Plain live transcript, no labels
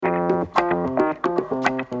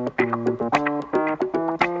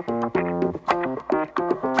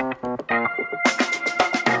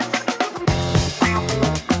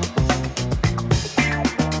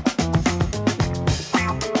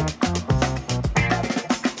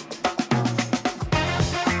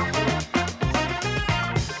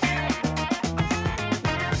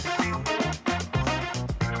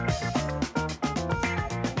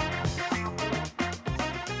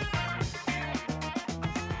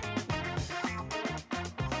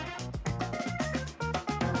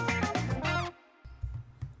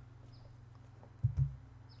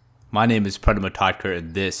My name is Pranama Thakur,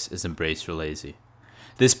 and this is Embrace Your Lazy.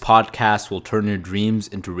 This podcast will turn your dreams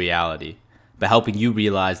into reality by helping you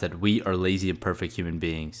realize that we are lazy and imperfect human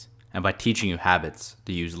beings, and by teaching you habits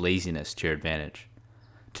to use laziness to your advantage.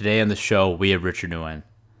 Today on the show, we have Richard Nguyen.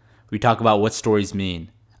 We talk about what stories mean,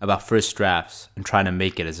 about first drafts, and trying to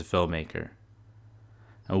make it as a filmmaker.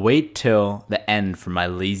 And wait till the end for my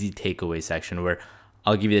lazy takeaway section where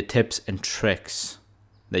I'll give you the tips and tricks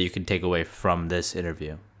that you can take away from this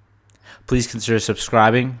interview. Please consider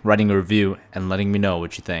subscribing, writing a review, and letting me know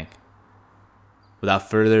what you think. Without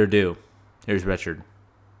further ado, here's Richard.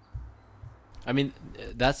 I mean,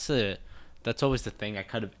 that's always the thing I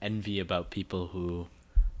kind of envy about people who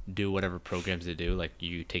do whatever programs they do, like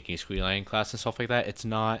you taking a screenwriting class and stuff like that. It's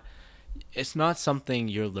not something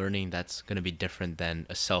you're learning that's going to be different than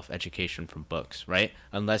a self-education from books, right?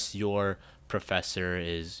 Unless your professor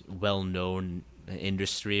is well-known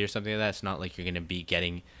industry or something like that. It's not like you're going to be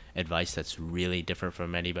getting advice that's really different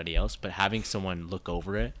from anybody else, but having someone look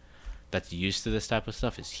over it that's used to this type of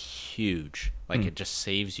stuff is huge. Like it just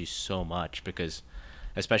saves you so much, because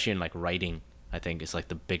especially in like writing, I think is like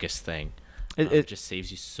the biggest thing. It just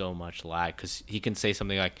saves you so much lag, because he can say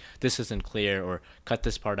something like, this isn't clear, or cut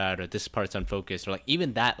this part out, or this part's unfocused, or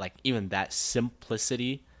even that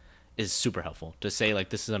simplicity is super helpful. To say like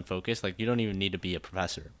this is unfocused, like you don't even need to be a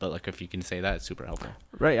professor, but like if you can say that, it's super helpful.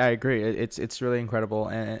 Right, I agree. It's really incredible,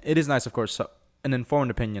 and it is nice, of course. So an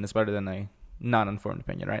informed opinion is better than a non-informed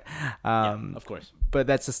opinion, right? Yeah, of course. But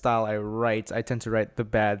that's the style I write. I tend to write the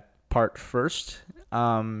bad part first.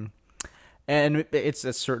 And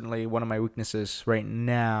it's certainly one of my weaknesses right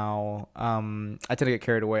now. I tend to get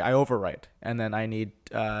carried away. I overwrite, and then I need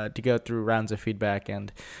to go through rounds of feedback,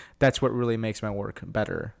 and that's what really makes my work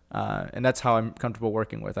better. And that's how I'm comfortable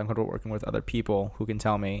working with. I'm comfortable working with other people who can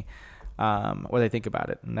tell me what they think about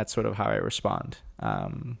it, and that's sort of how I respond.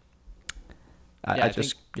 I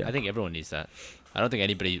think everyone needs that. I don't think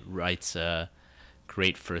anybody writes a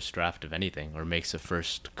great first draft of anything or makes a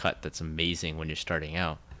first cut that's amazing when you're starting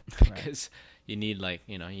out. Because you need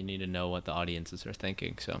to know what the audiences are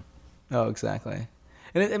thinking. So. Oh, exactly.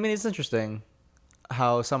 And it's interesting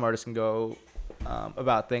how some artists can go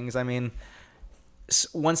about things. I mean,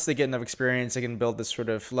 once they get enough experience, they can build this sort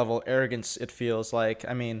of level of arrogance, it feels like.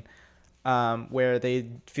 I mean, where they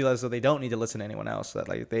feel as though they don't need to listen to anyone else, that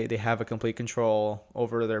like they have a complete control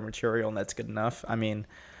over their material, and that's good enough. I mean,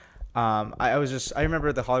 I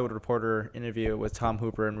remember the Hollywood Reporter interview with Tom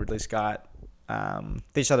Hooper and Ridley Scott.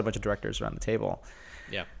 They just had a bunch of directors around the table.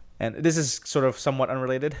 Yeah. And this is sort of somewhat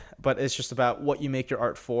unrelated, but it's just about what you make your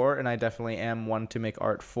art for. And I definitely am one to make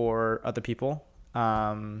art for other people.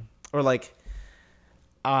 Of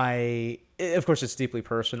course, it's deeply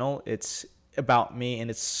personal. It's about me, and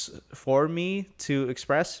it's for me to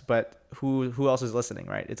express, but who else is listening,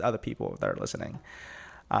 right? It's other people that are listening.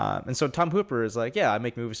 And so Tom Hooper is like, yeah, I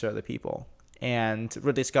make movies for other people. And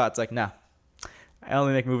Ridley Scott's like, nah, I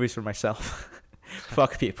only make movies for myself.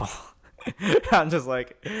 Fuck people. I'm just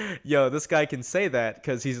like, yo, this guy can say that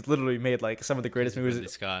because he's literally made like some of the greatest movies. Ridley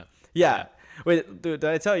Scott. Yeah. Wait, dude, did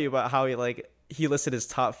I tell you about how he listed his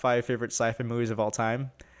top 5 favorite sci-fi movies of all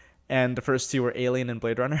time? And the first 2 were Alien and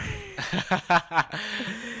Blade Runner.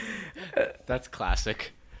 That's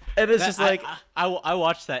classic. And it's just like... I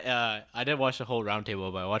watched that. I didn't watch the whole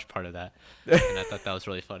roundtable, but I watched part of that. And I thought that was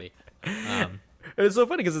really funny. It's so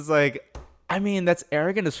funny because it's like... I mean, that's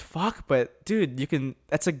arrogant as fuck, but dude,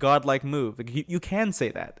 that's a godlike move. Like, you can say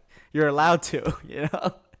that. You're allowed to, you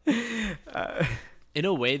know? In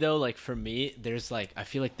a way, though, like for me, I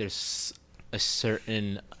feel like there's a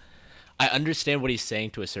certain, I understand what he's saying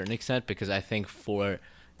to a certain extent, because I think for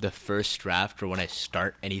the first draft or when I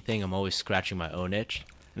start anything, I'm always scratching my own itch.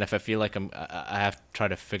 And if I feel like I have to try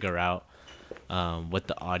to figure out what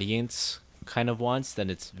the audience kind of wants, then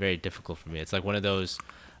it's very difficult for me. It's like one of those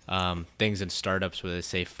things in startups where they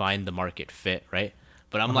say find the market fit, right?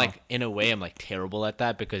 But I'm like, in a way, I'm like terrible at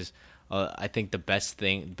that, because I think the best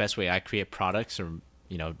way I create products, or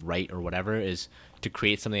write or whatever, is to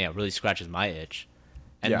create something that really scratches my itch,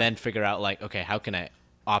 and then figure out like, okay, how can I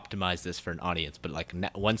optimize this for an audience? But like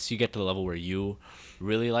once you get to the level where you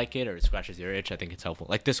really like it or it scratches your itch, I think it's helpful.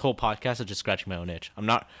 Like this whole podcast is just scratching my own itch.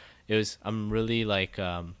 I'm really like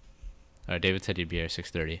David said he'd be here at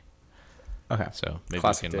 6:30. Okay. So maybe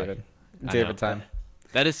classic we can, David. David time.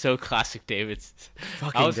 That is so classic David.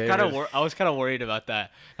 I was kind of worried about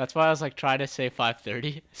that. That's why I was like trying to say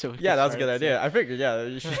 5:30. So that was a good idea. I figured,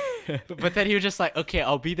 you should. But then he was just like, okay,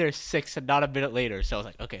 I'll be there 6 and not a minute later. So I was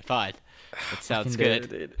like, okay, fine. It sounds good.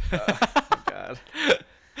 David, oh,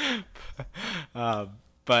 God.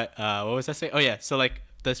 But what was I saying? Oh yeah, so like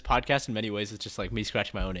this podcast in many ways is just like me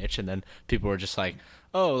scratching my own itch, and then people were just like,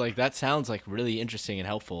 "Oh, like that sounds like really interesting and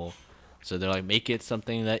helpful." So they're like, "Make it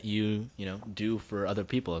something that you know do for other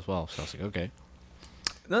people as well." So I was like, "Okay."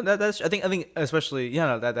 No, that's I think especially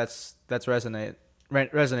that's resonating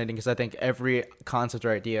because I think every concept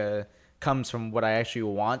or idea comes from what I actually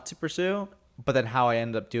want to pursue, but then how I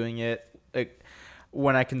end up doing it, like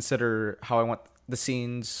when I consider how I want the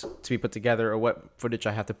scenes to be put together or what footage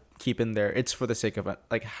I have to keep in there, it's for the sake of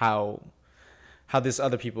like how this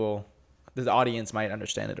other people, the audience might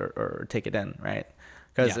understand it or take it in, right?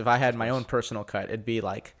 Because if I had my own personal cut, it'd be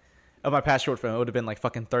like, of my past short film, it would have been like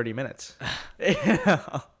fucking 30 minutes. You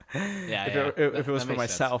know? If it was for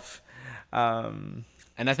myself. And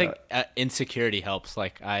I think insecurity helps.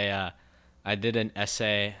 Like I did an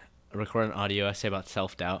essay, recorded an audio essay about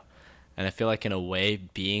self-doubt. And I feel like in a way,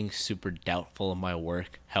 being super doubtful of my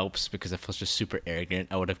work helps because it feels just super arrogant.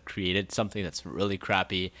 I would have created something that's really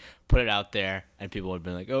crappy, put it out there, and people would have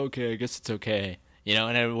been like, okay, I guess it's okay. You know,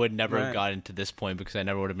 and I would never have gotten to this point because I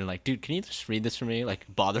never would have been like, dude, can you just read this for me? Like,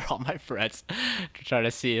 bother all my friends to try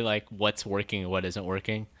to see, like, what's working and what isn't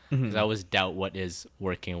working. Because I always doubt what is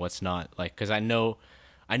working and what's not. Like, because I know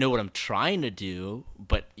what I'm trying to do,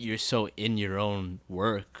 but you're so in your own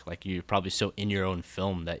work, like you're probably so in your own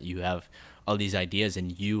film that you have all these ideas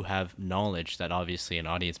and you have knowledge that obviously an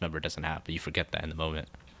audience member doesn't have, but you forget that in the moment.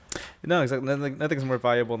 No, exactly. Nothing's more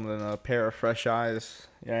valuable than a pair of fresh eyes,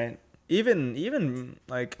 right? Even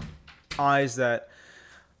like eyes that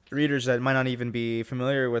readers that might not even be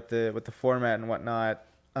familiar with the format and whatnot.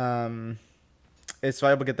 It's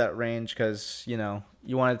valuable to get that range because you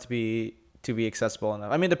want it to be accessible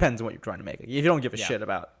enough. I mean, it depends on what you're trying to make. If you don't give a shit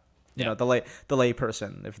about, you know, the lay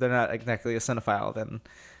person, if they're not exactly a cinephile, then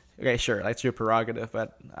okay, sure, that's your prerogative.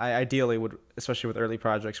 But I ideally would, especially with early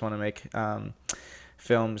projects, want to make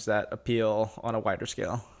films that appeal on a wider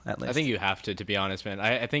scale. At least I think you have to be honest, man.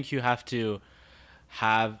 I think you have to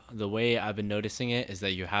have, the way I've been noticing it is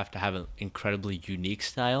that you have to have an incredibly unique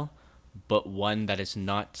style, but one that is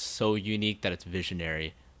not so unique that it's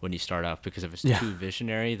visionary when you start off. Because if it's too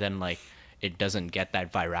visionary, then like it doesn't get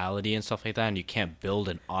that virality and stuff like that, and you can't build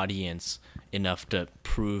an audience enough to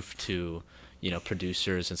prove to, you know,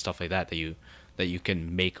 producers and stuff like that that you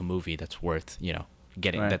can make a movie that's worth, you know,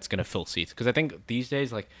 getting, that's gonna fill seats. Because I think these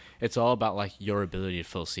days, like, it's all about like your ability to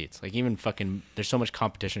fill seats. Like, even fucking, there's so much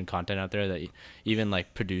competition content out there that even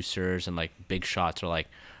like producers and like big shots are like,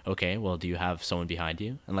 okay, well, do you have someone behind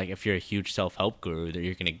you? And like, if you're a huge self-help guru, that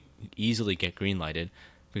you're gonna easily get greenlighted.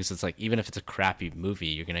 Because it's like, even if it's a crappy movie,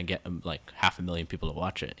 you're gonna get like 500,000 people to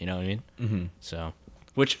watch it. You know what I mean? Mm-hmm. So,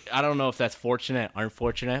 which I don't know if that's fortunate or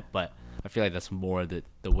unfortunate, but I feel like that's more the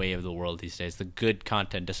way of the world these days. The good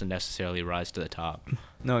content doesn't necessarily rise to the top.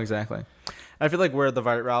 No, exactly. I feel like where the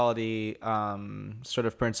virality sort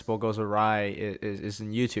of principle goes awry is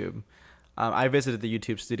in YouTube. I visited the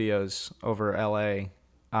YouTube studios over LA.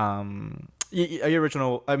 Are you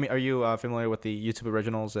original? I mean, are you familiar with the YouTube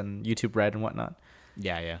Originals and YouTube Red and whatnot?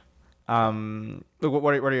 Yeah.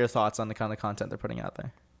 What are your thoughts on the kind of content they're putting out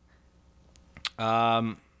there?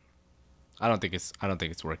 I don't think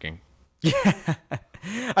it's working. Yeah,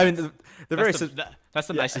 I mean that's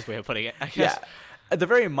the nicest way of putting it, I guess. Yeah, the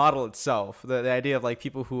very model itself, the idea of like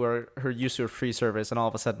people who are used to a free service and all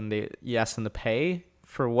of a sudden you ask them to pay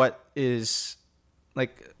for what is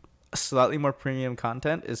like slightly more premium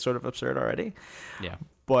content is sort of absurd already. Yeah.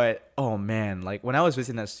 But oh man, like when I was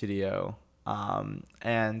visiting that studio,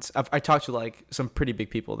 and I talked to like some pretty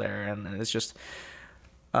big people there, and it's just.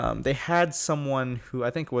 They had someone who I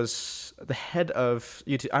think was the head of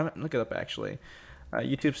YouTube. I'm look it up actually,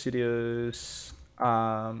 YouTube Studios,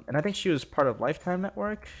 and I think she was part of Lifetime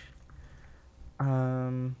Network.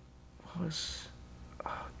 What was?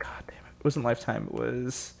 Oh god damn it! It wasn't Lifetime. It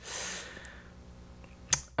was.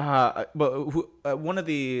 One of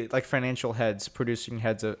the like financial heads, producing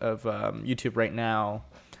heads of YouTube right now.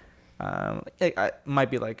 I might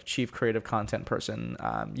be like chief creative content person.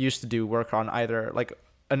 Used to do work on either like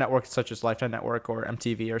a network such as Lifetime Network or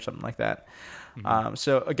MTV or something like that. Mm-hmm.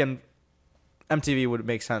 So again, MTV would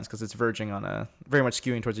make sense because it's verging on a very much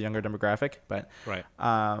skewing towards a younger demographic. But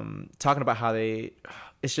talking about how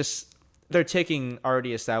they're taking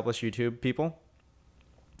already established YouTube people,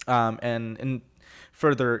 and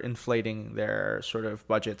further inflating their sort of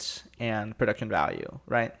budgets and production value,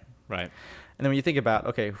 right? Right. And then when you think about,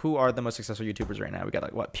 okay, who are the most successful YouTubers right now? We got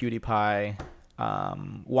like PewDiePie,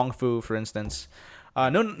 Wong Fu, for instance.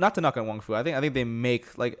 No, not to knock on Wong Fu. I think they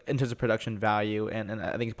make, like, in terms of production value and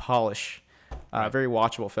I think polish very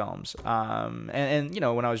watchable films. And you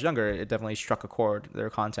know, when I was younger, it definitely struck a chord, their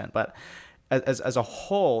content. But as a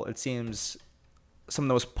whole, it seems some of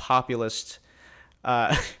the most populist,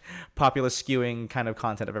 uh, populist skewing kind of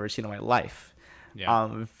content I've ever seen in my life. Yeah.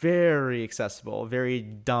 Very accessible, very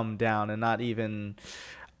dumbed down, and not even.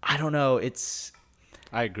 I don't know. It's.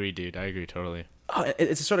 I agree, dude. I agree totally. Oh,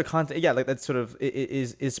 it's a sort of content, yeah. Like that sort of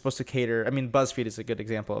is supposed to cater. I mean, BuzzFeed is a good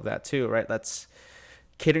example of that too, right? That's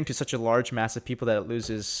catering to such a large mass of people that it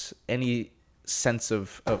loses any sense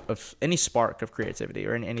of any spark of creativity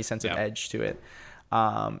or any sense of edge to it,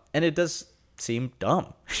 and it does seem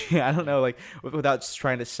dumb. I don't know, like without just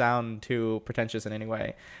trying to sound too pretentious in any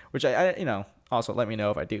way, which I also let me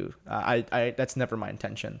know if I do. I that's never my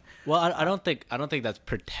intention. Well, I don't think that's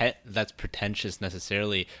that's pretentious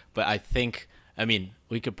necessarily, but I mean,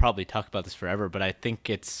 we could probably talk about this forever, but I think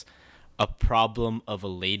it's a problem of a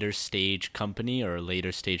later stage company or a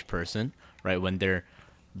later stage person, right? When they're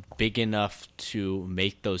big enough to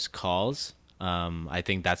make those calls, I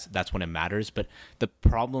think that's when it matters. But the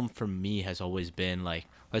problem for me has always been like,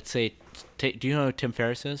 let's say, do you know who Tim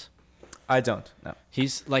Ferriss is? I don't. No.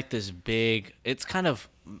 He's like this big. It's kind of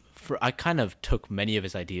I kind of took many of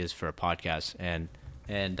his ideas for a podcast,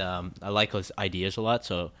 and I like his ideas a lot.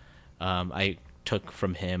 So I took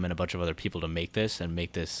from him and a bunch of other people to make this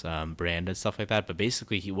brand and stuff like that. But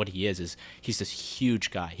basically, what he is he's this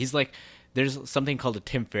huge guy. He's like, there's something called the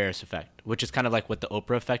Tim Ferriss effect, which is kind of like what the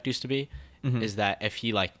Oprah effect used to be. Mm-hmm. Is that if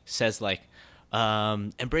he like says like,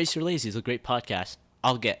 Embrace Your Lazy is a great podcast,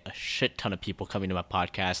 I'll get a shit ton of people coming to my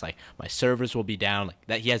podcast. Like my servers will be down. Like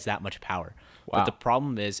that, he has that much power. Wow. But the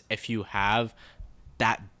problem is, if you have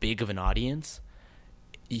that big of an audience,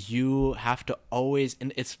 you have to always,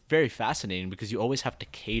 and it's very fascinating because you always have to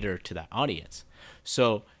cater to that audience.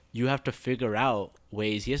 So you have to figure out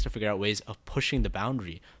ways, he has to figure out ways of pushing the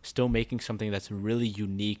boundary, still making something that's really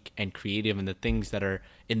unique and creative, and the things that are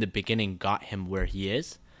in the beginning got him where he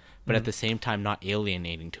is, but at the same time not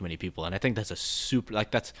alienating too many people. And I think that's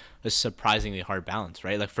that's a surprisingly hard balance,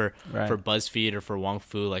 right? Like for BuzzFeed or for Wong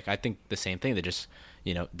Fu, like I think the same thing. They just,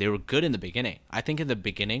 they were good in the beginning. I think in the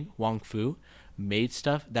beginning, Wong Fu made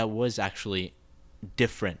stuff that was actually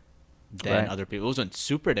different than other people. It wasn't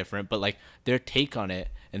super different, but like their take on it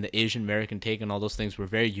and the Asian American take and all those things were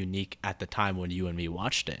very unique at the time when you and me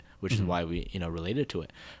watched it, which is why we related to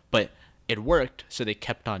it. But it worked, so they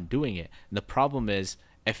kept on doing it. And the problem is,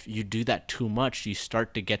 if you do that too much, you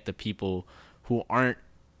start to get the people who aren't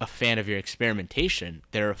a fan of your experimentation.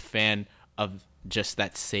 They're a fan of just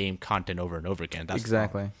that same content over and over again. That's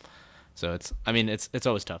exactly. So it's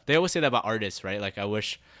always tough. They always say that about artists, right? Like I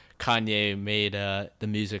wish Kanye made the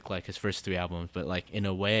music like his first 3 albums, but like in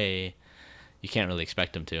a way, you can't really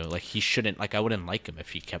expect him to. Like he shouldn't. Like I wouldn't like him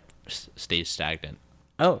if he stayed stagnant.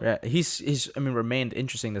 Oh yeah, he's remained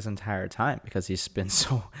interesting this entire time because he's been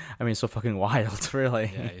so fucking wild,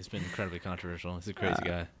 really. Yeah, he's been incredibly controversial. He's a crazy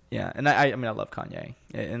guy. Yeah, and I love Kanye,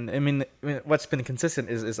 and I mean what's been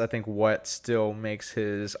consistent is I think what still makes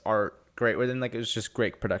his art great. Within like it was just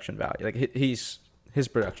great production value. Like his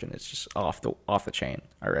production is just off the chain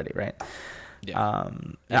already, right? Yeah.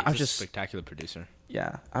 I'm just a spectacular producer.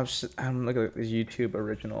 Yeah, I'm looking at these YouTube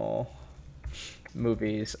original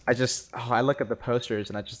movies. I look at the posters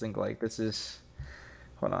and I just think like this is,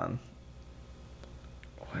 hold on,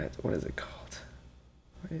 what is it called?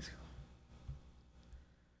 What is it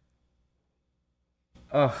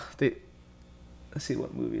called? Let's see,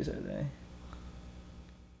 what movies are they?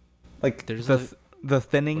 Like there's the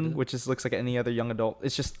Thinning, which looks like any other young adult.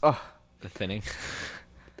 It's just The Thinning.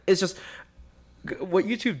 It's just what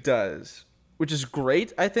YouTube does, which is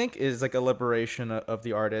great, I think, is like a liberation of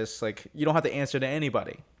the artist. Like you don't have to answer to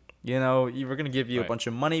anybody. We're going to give you a bunch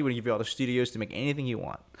of money. We're going to give you all the studios to make anything you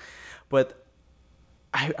want. But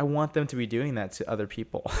I want them to be doing that to other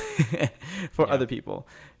people, other people,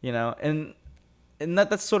 and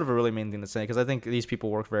that's sort of a really main thing to say, because I think these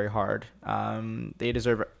people work very hard. They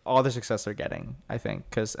deserve all the success they're getting, I think,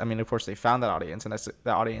 because of course they found that audience, and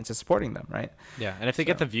that audience is supporting them, right? Yeah, and if they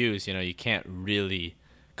get the views, you can't really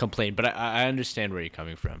complain. But I understand where you're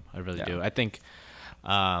coming from. I really do. I think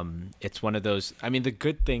it's one of those. I mean, the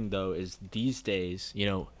good thing though is these days,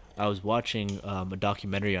 I was watching a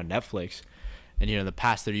documentary on Netflix, and in the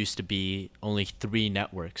past there used to be only 3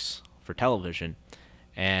 networks for television,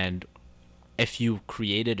 and if you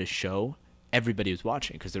created a show, everybody was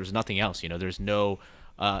watching because there was nothing else. There's no,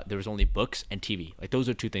 there was only books and TV. Like those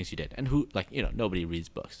are 2 things you did. And nobody reads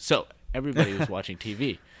books, so everybody was watching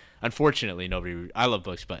TV. Unfortunately, I love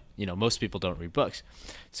books, but most people don't read books.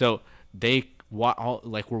 So they were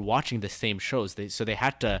watching the same shows. So they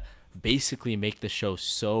had to basically make the show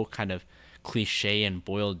so kind of cliche and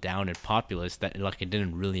boiled down and populist that like it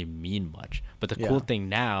didn't really mean much. But the cool thing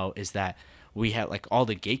now is that we have like all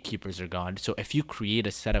the gatekeepers are gone. So if you create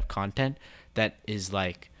a set of content that is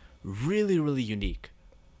like really, really unique,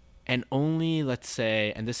 and only, let's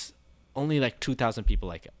say, and this only like 2,000 people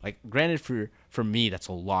like it. Like, granted, for me, that's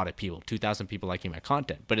a lot of people, 2,000 people liking my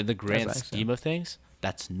content. But in the grand scheme of things,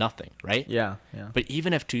 that's nothing, right? Yeah, yeah. But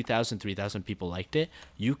even if 2,000, 3,000 people liked it,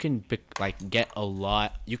 you can like get a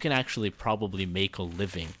lot. You can actually probably make a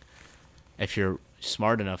living if you're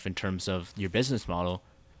smart enough in terms of your business model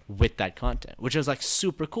with that content, which is like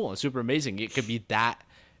super cool and super amazing. It could be that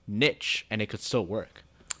niche and it could still work.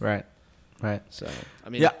 Right. So, I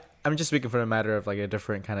mean, yeah, I'm just speaking for a matter of like a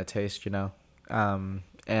different kind of taste, you know.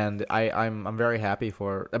 And I'm very happy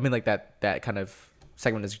for. I mean, like that kind of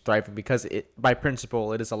segment is thriving because it, by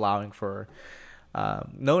principle, it is allowing for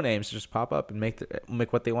no names to just pop up and make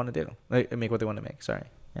what they want to do, make what they want to make. Sorry,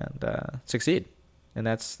 and succeed. And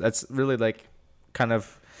that's really like kind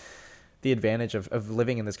of the advantage of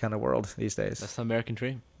living in this kind of world these days. That's the American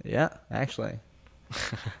dream. Yeah, actually.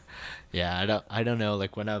 Yeah, I don't know.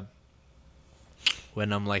 Like when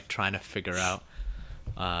I'm like trying to figure out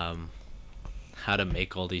how to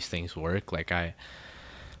make all these things work, like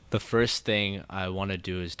the first thing I want to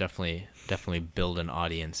do is definitely build an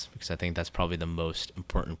audience, because I think that's probably the most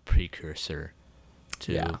important precursor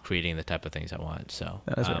to creating the type of things I want. So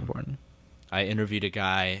that's very important. I interviewed a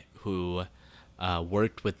guy who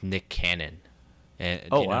worked with Nick Cannon. Do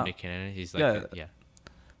you know Nick Cannon? He's like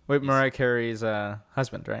Wait, Mariah Carey's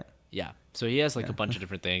husband, right? Yeah. So he has like a bunch of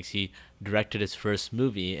different things. He directed his first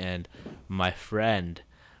movie, and my friend,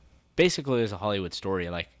 basically it was a Hollywood story.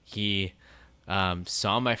 Like he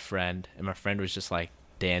saw my friend, and my friend was just like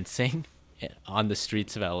dancing on the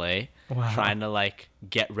streets of LA, trying to like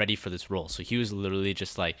get ready for this role. So he was literally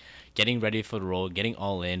just like getting ready for the role, getting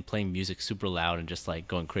all in, playing music super loud, and just like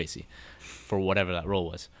going crazy for whatever that role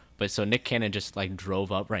was. But so Nick Cannon just like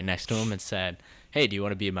drove up right next to him and said, "Hey, do you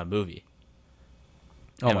want to be in my movie?"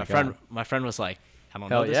 And my friend was like, "I don't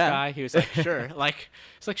know this guy." He was like, "Sure."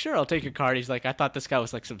 He's like, "Sure, I'll take your card." He's like, "I thought this guy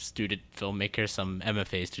was like some student filmmaker, some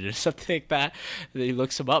MFA student or something like that." And then he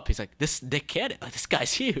looks him up. He's like, "This Nick Cannon, like this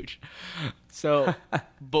guy's huge." So,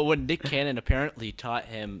 but what Nick Cannon apparently taught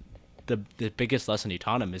him, the biggest lesson he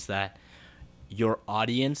taught him is that your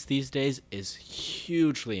audience these days is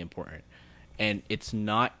hugely important, and it's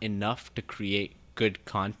not enough to create good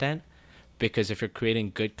content, because if you're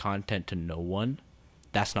creating good content to no one,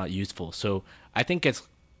 that's not useful. So I think it's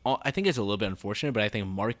a little bit unfortunate, but I think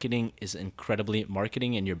marketing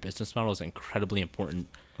and your business model is incredibly important.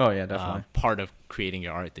 Oh yeah, definitely. Part of creating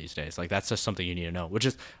your art these days. Like that's just something you need to know, which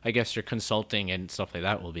is, I guess, your consulting and stuff like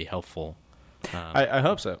that will be helpful. I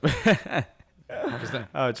hope so.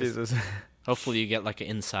 Oh Jesus. Hopefully you get like an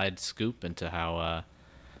inside scoop into how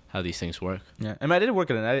these things work. Yeah, I mean, I did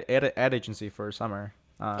work at an ad agency for a summer.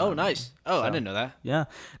 Oh, nice. Oh, so, I didn't know that. Yeah.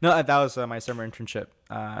 No, that was my summer internship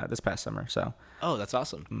this past summer. So. Oh, that's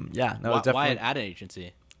awesome. Yeah. No, why an ad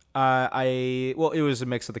agency? It was a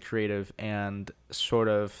mix of the creative and sort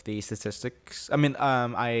of the statistics. I mean,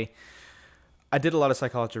 I did a lot of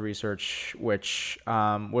psychology research, which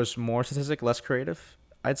was more statistic, less creative,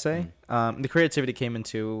 I'd say. The creativity came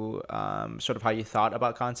into sort of how you thought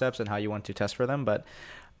about concepts and how you want to test for them, but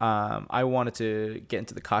I wanted to get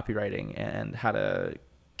into the copywriting and how to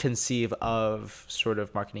conceive of sort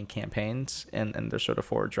of marketing campaigns and their sort of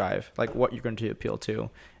forward drive, like what you're going to appeal to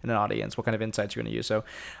in an audience, what kind of insights you're going to use. So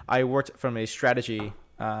I worked from a strategy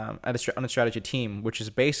on a strategy team, which is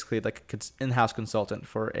basically like an in-house consultant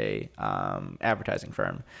for a advertising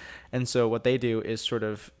firm. And so what they do is sort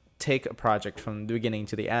of take a project from the beginning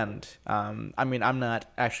to the end. I mean, I'm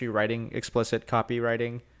not actually writing explicit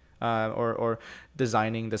copywriting or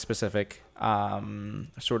designing the specific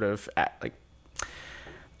sort of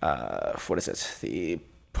what is it? The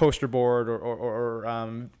poster board or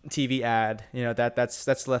TV ad. You know,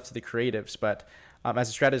 that's left to the creatives. But as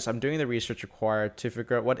a strategist, I'm doing the research required to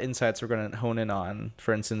figure out what insights we're going to hone in on.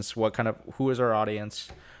 For instance, who is our audience?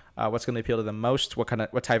 What's going to appeal to them most? What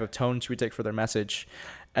type of tone should we take for their message?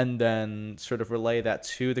 And then sort of relay that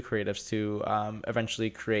to the creatives to eventually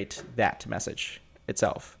create that message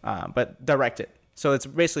itself, but direct it. So it's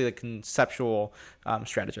basically a conceptual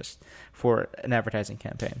strategist for an advertising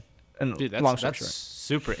campaign. And dude, that's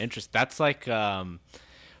super interesting. That's like one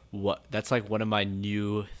of my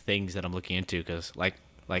new things that I'm looking into, because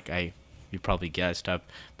you probably guessed, I've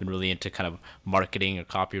been really into kind of marketing or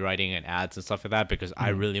copywriting and ads and stuff like that, because I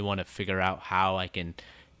really want to figure out how I can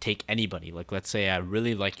take anybody. Like, let's say I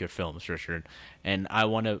really like your films, Richard, and I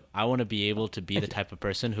want to be able to be the type of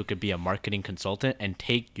person who could be a marketing consultant and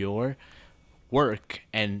take your work,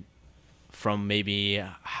 and from maybe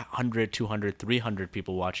 100, 200, 300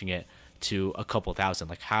 people watching it to a couple thousand?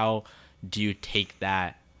 Like, how do you take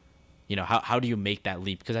that? How do you make that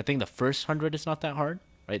leap? Because I think the first 100 is not that hard,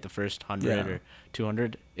 right? The first 100 Yeah. or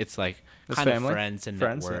 200, it's like It's kind of family. friends and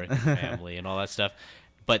Friends, network yeah. and family and all that stuff.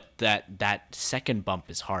 But that second bump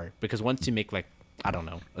is hard because once you make like, I don't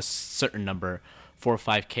know, a certain number, 4 or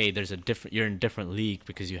 5K, you're in a different league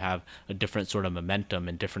because you have a different sort of momentum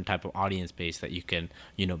and different type of audience base that you can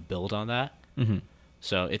build on that. Mm-hmm.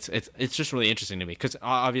 So it's just really interesting to me because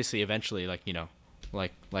obviously eventually, like,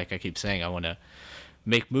 like I keep saying, I want to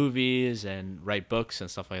make movies and write books and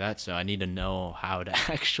stuff like that. So I need to know how to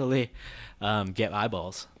actually get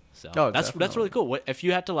eyeballs. So Oh, that's definitely. really cool. What if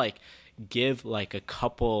you had to like give like a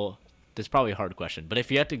couple? That's probably a hard question, but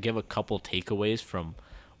if you had to give a couple takeaways from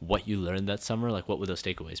what you learned that summer, like what would those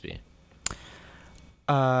takeaways be?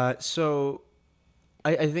 So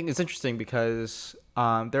I think it's interesting because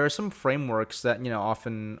there are some frameworks that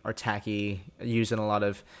often are tacky, used in a lot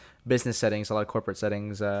of business settings, a lot of corporate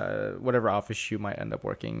settings, whatever office you might end up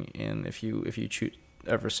working in, if you choose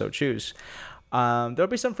ever so choose. There'll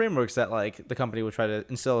be some frameworks that like the company will try to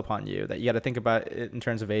instill upon you that you got to think about it in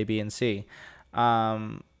terms of A, B, and C.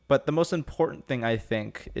 But the most important thing, I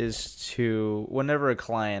think, is to, whenever a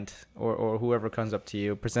client or whoever comes up to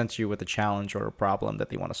you presents you with a challenge or a problem that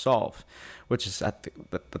they want to solve, which is at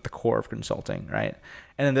the core of consulting, right?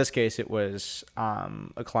 And in this case, it was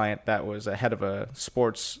a client that was a head of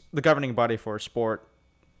the governing body for sport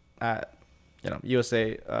at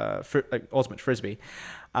USA like Ultimate Frisbee.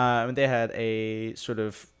 And they had a sort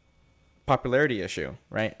of popularity issue,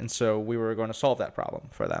 right? And so we were going to solve that problem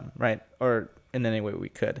for them, right? Or in any way we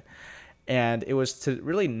could. And it was to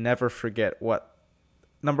really never forget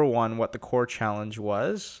number one, what the core challenge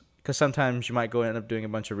was, because sometimes you might end up doing a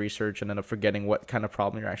bunch of research and end up forgetting what kind of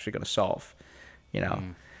problem you're actually going to solve,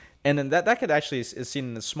 And then that could actually is seen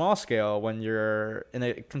in the small scale when you're in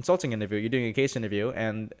a consulting interview, you're doing a case interview,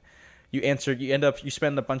 and you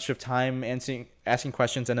spend a bunch of time asking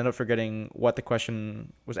questions and end up forgetting what the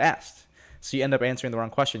question was asked. So you end up answering the wrong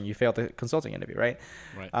question. You failed the consulting interview, right?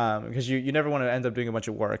 Right. Because you never want to end up doing a bunch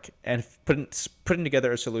of work and putting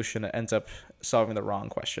together a solution that ends up solving the wrong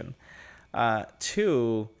question.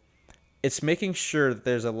 Two, it's making sure that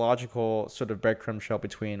there's a logical sort of breadcrumb trail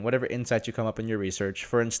between whatever insights you come up in your research.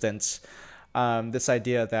 For instance, this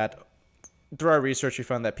idea that through our research, we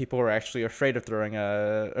found that people were actually afraid of throwing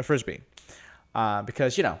a frisbee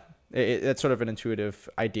because, it's sort of an intuitive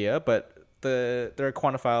idea, but there are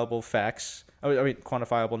quantifiable facts,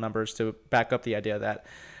 quantifiable numbers to back up the idea that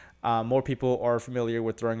more people are familiar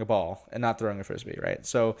with throwing a ball and not throwing a frisbee, right?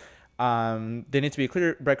 So there needs to be a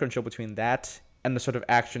clear breadcrumb trail between that and the sort of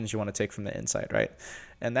actions you want to take from the insight, right?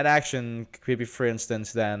 And that action could be, for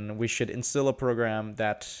instance, then we should instill a program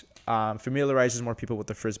that familiarizes more people with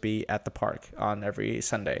the frisbee at the park on every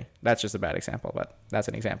Sunday. That's just a bad example, but that's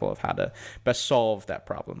an example of how to best solve that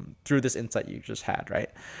problem through this insight you just had, right?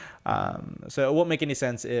 So it won't make any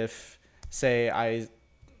sense if, say, I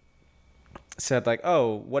said like,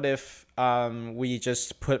 oh, what if we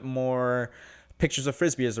just put more pictures of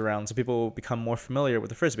frisbees around so people become more familiar with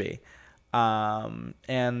the frisbee?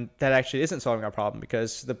 And that actually isn't solving our problem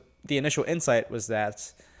because the initial insight was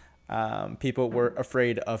that people were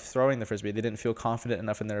afraid of throwing the frisbee. They didn't feel confident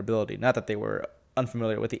enough in their ability. Not that they were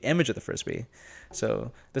unfamiliar with the image of the frisbee.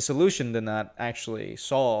 So the solution did not actually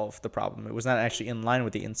solve the problem. It was not actually in line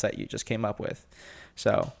with the insight you just came up with.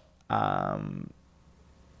 So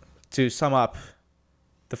to sum up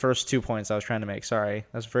the first 2 points I was trying to make, sorry,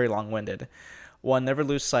 that's very long-winded. One, never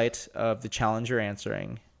lose sight of the challenge you're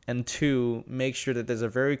answering. And two, make sure that there's a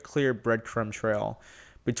very clear breadcrumb trail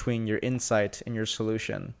between your insight and your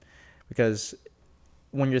solution. Because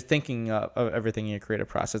when you're thinking of everything in your creative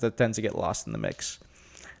process, that tends to get lost in the mix.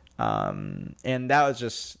 And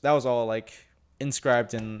that was all like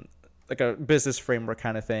inscribed in like a business framework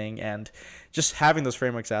kind of thing. And just having those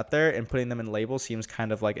frameworks out there and putting them in labels seems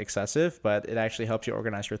kind of like excessive, but it actually helps you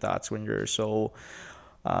organize your thoughts when you're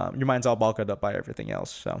your mind's all bulked up by everything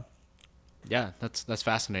else. So Yeah, that's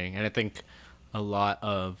fascinating. And I think a lot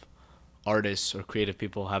of artists or creative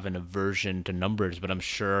people have an aversion to numbers, but I'm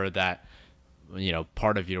sure that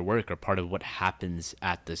part of your work or part of what happens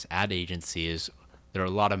at this ad agency is there are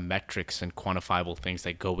a lot of metrics and quantifiable things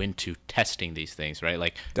that go into testing these things, right?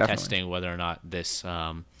 Like Definitely. testing whether or not this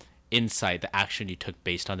insight, the action you took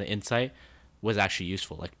based on the insight, was actually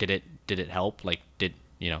useful. Like, did it help? Like, did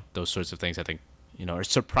those sorts of things? I think are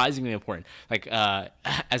surprisingly important. Like,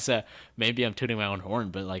 maybe I'm tooting my own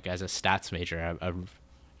horn, but like as a stats major,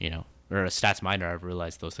 or a stats minor, I've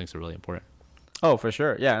realized those things are really important. Oh, for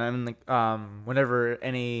sure. Yeah. And I mean, whenever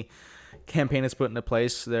any campaign is put into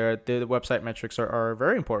place, the website metrics are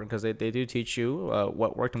very important because they do teach you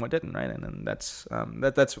what worked and what didn't, right? And then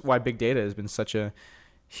that's why big data has been such a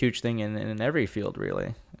huge thing in every field,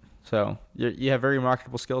 really. So you have very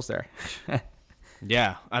marketable skills there.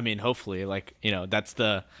 Yeah, I mean, hopefully, like, that's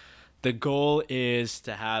the goal is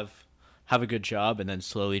to have a good job and then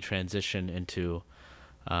slowly transition into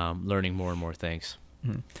learning more and more things.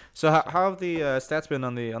 Mm-hmm. So how have the stats been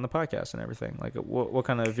on the podcast and everything? Like, what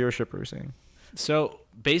kind of viewership are we seeing? So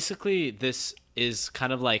basically, this is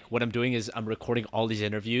kind of like what I'm doing is I'm recording all these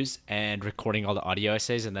interviews and recording all the audio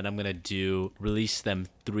essays, and then I'm gonna release them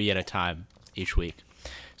 3 at a time each week.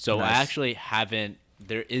 So nice. I actually haven't.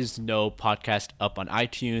 There is no podcast up on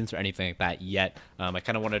iTunes or anything like that yet. I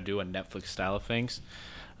kind of want to do a Netflix style of things,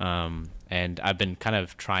 and I've been kind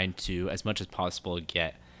of trying to, as much as possible,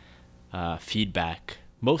 get feedback,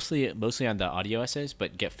 mostly on the audio essays,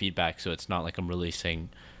 but get feedback so it's not like I'm releasing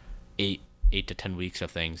 8 to 10 weeks of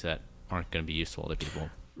things that aren't going to be useful to people.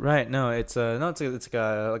 Right. No, it's like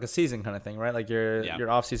a season kind of thing, right? Like you're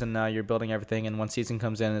off season now, you're building everything, and when season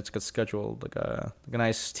comes in, it's scheduled like a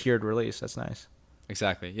nice tiered release. That's nice.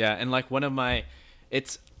 Exactly. Yeah, and like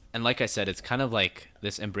like I said, it's kind of like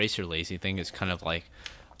this embrace your lazy thing is kind of like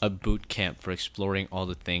a boot camp for exploring all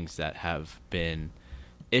the things that have been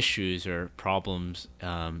issues or problems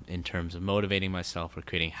in terms of motivating myself or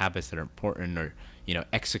creating habits that are important or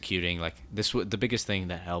executing. Like the biggest thing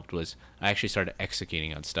that helped was I actually started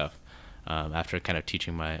executing on stuff after kind of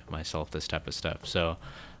teaching myself this type of stuff. So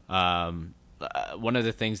one of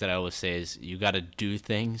the things that I always say is you got to do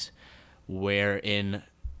things wherein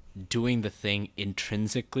doing the thing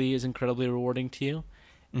intrinsically is incredibly rewarding to you.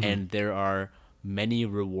 Mm-hmm. And there are many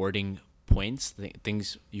rewarding points,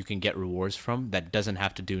 things you can get rewards from that doesn't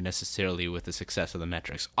have to do necessarily with the success of the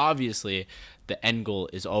metrics. Obviously, the end goal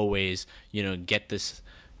is always, get this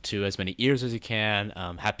to as many ears as you can,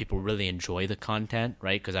 have people really enjoy the content,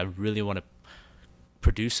 right? Because I really want to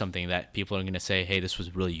produce something that people are going to say, hey, this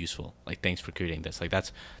was really useful. Like, thanks for creating this. Like,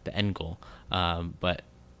 that's the end goal. But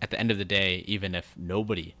at the end of the day, even if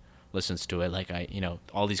nobody listens to it, like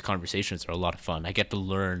all these conversations are a lot of fun. I get to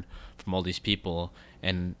learn from all these people,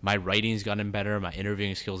 and my writing's gotten better, my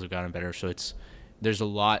interviewing skills have gotten better. So there's a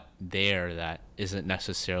lot there that isn't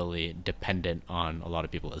necessarily dependent on a lot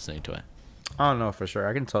of people listening to it. Oh no, for sure,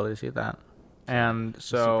 I can totally see that. And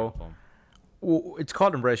so it's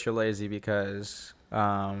called Embrace Your Lazy because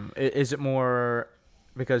is it more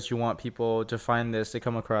because you want people to find this, they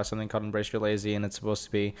come across something called Embrace Your Lazy, and it's supposed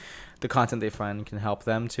to be the content they find can help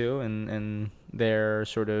them too in their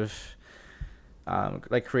sort of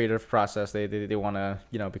like creative process. They want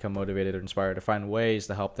to become motivated or inspired to find ways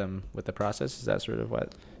to help them with the process. Is that sort of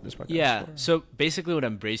what this podcast is for? So basically what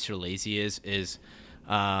Embrace Your Lazy is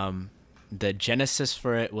the genesis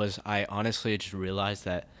for it was I honestly just realized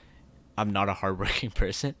that I'm not a hardworking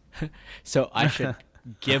person. So I should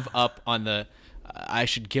give up on the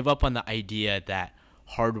idea that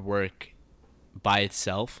hard work by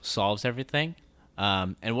itself solves everything.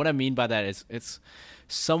 And what I mean by that is it's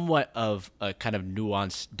somewhat of a kind of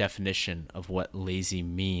nuanced definition of what lazy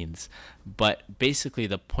means. But basically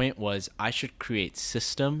the point was I should create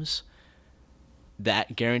systems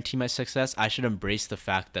that guarantee my success. I should embrace the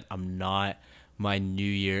fact that I'm not my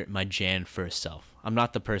Jan 1st self. I'm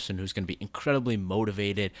not the person who's going to be incredibly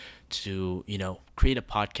motivated to, create a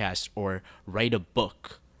podcast or write a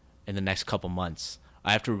book in the next couple months.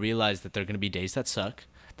 I have to realize that there are going to be days that suck.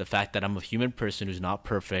 The fact that I'm a human person who's not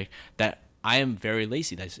perfect, that I am very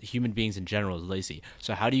lazy. That human beings in general is lazy.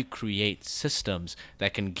 So how do you create systems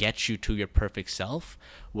that can get you to your perfect self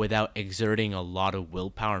without exerting a lot of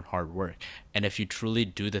willpower and hard work? And if you truly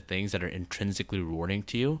do the things that are intrinsically rewarding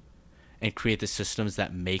to you and create the systems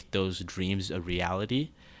that make those dreams a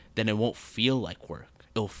reality, then it won't feel like work.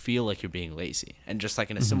 It'll feel like you're being lazy. And just like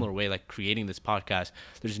in a similar way, like creating this podcast,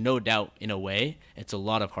 there's no doubt in a way it's a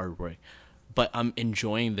lot of hard work. But I'm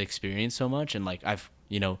enjoying the experience so much, and like I've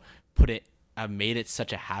made it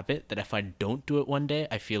such a habit that if I don't do it one day,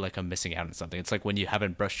 I feel like I'm missing out on something. It's like when you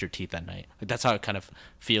haven't brushed your teeth at night. Like that's how I kind of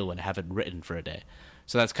feel when I haven't written for a day.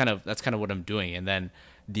 So that's kind of what I'm doing. And then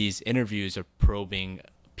these interviews are probing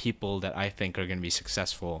people that I think are going to be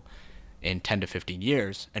successful in 10 to 15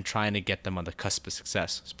 years and trying to get them on the cusp of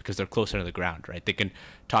success because they're closer to the ground, right? They can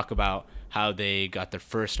talk about how they got their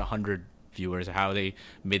first 100 viewers, or how they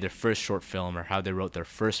made their first short film, or how they wrote their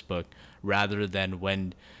first book, rather than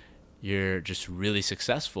when you're just really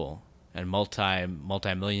successful and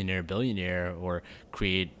multi-millionaire, billionaire, or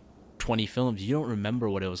create 20 films, you don't remember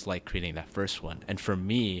what it was like creating that first one. And for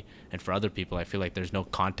me and for other people, I feel like there's no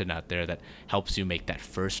content out there that helps you make that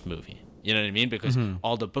first movie. You know what I mean? Because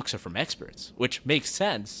all the books are from experts, which makes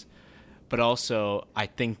sense. But also, I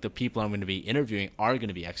think the people I'm going to be interviewing are going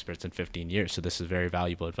to be experts in 15 years. So this is very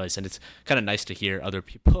valuable advice. And it's kind of nice to hear other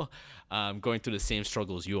people going through the same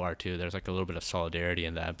struggles you are too. There's like a little bit of solidarity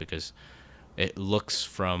in that, because it looks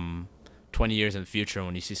from 20 years in the future,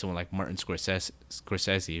 when you see someone like Martin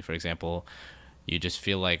Scorsese, for example, you just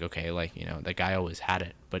feel like, okay, like, you know, that guy always had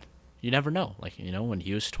it. But you never know. Like, you know, when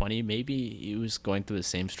he was 20, maybe he was going through the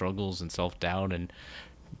same struggles and self-doubt and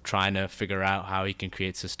trying to figure out how he can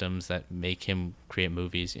create systems that make him create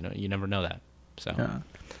movies. You know, you never know that. So Yeah.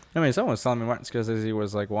 I mean, someone was telling me Martin Scorsese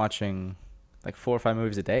was like watching like 4 or 5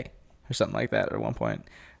 movies a day or something like that at one point.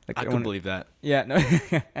 Like, I can believe that. Yeah, no, I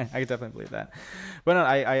could definitely believe that. But no,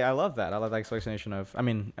 I love that. I love that explanation of, I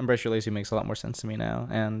mean, Embrace Your Lazy makes a lot more sense to me now.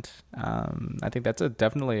 And I think that's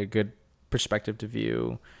definitely a good perspective to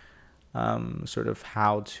view sort of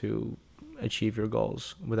how to achieve your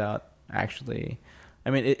goals without actually, I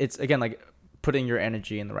mean, it's again, like putting your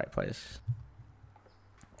energy in the right place.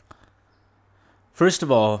 First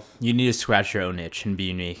of all, you need to scratch your own itch and be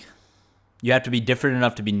unique. You have to be different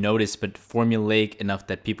enough to be noticed, but formulaic enough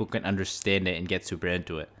that people can understand it and get super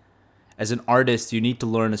into it. As an artist, you need to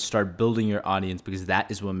learn to start building your audience, because that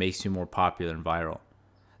is what makes you more popular and viral.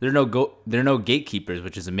 There are no gatekeepers,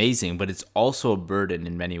 which is amazing, but it's also a burden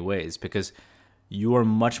in many ways, because you are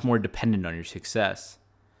much more dependent on your success.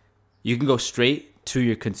 You can go straight to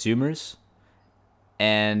your consumers,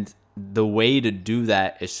 and the way to do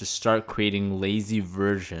that is to start creating lazy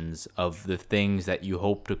versions of the things that you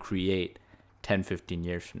hope to create 10, 15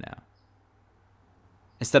 years from now.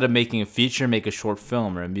 Instead of making a feature, make a short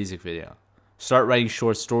film or a music video. Start writing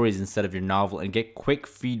short stories instead of your novel, and get quick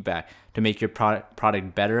feedback to make your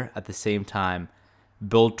product better. At the same time,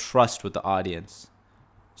 build trust with the audience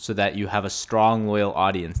so that you have a strong, loyal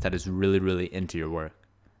audience that is really, really into your work.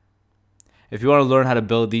 If you want to learn how to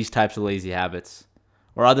build these types of lazy habits,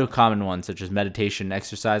 or other common ones such as meditation and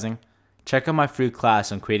exercising, check out my free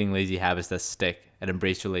class on creating lazy habits that stick at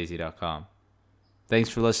embraceyourlazy.com. Thanks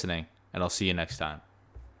for listening, and I'll see you next time.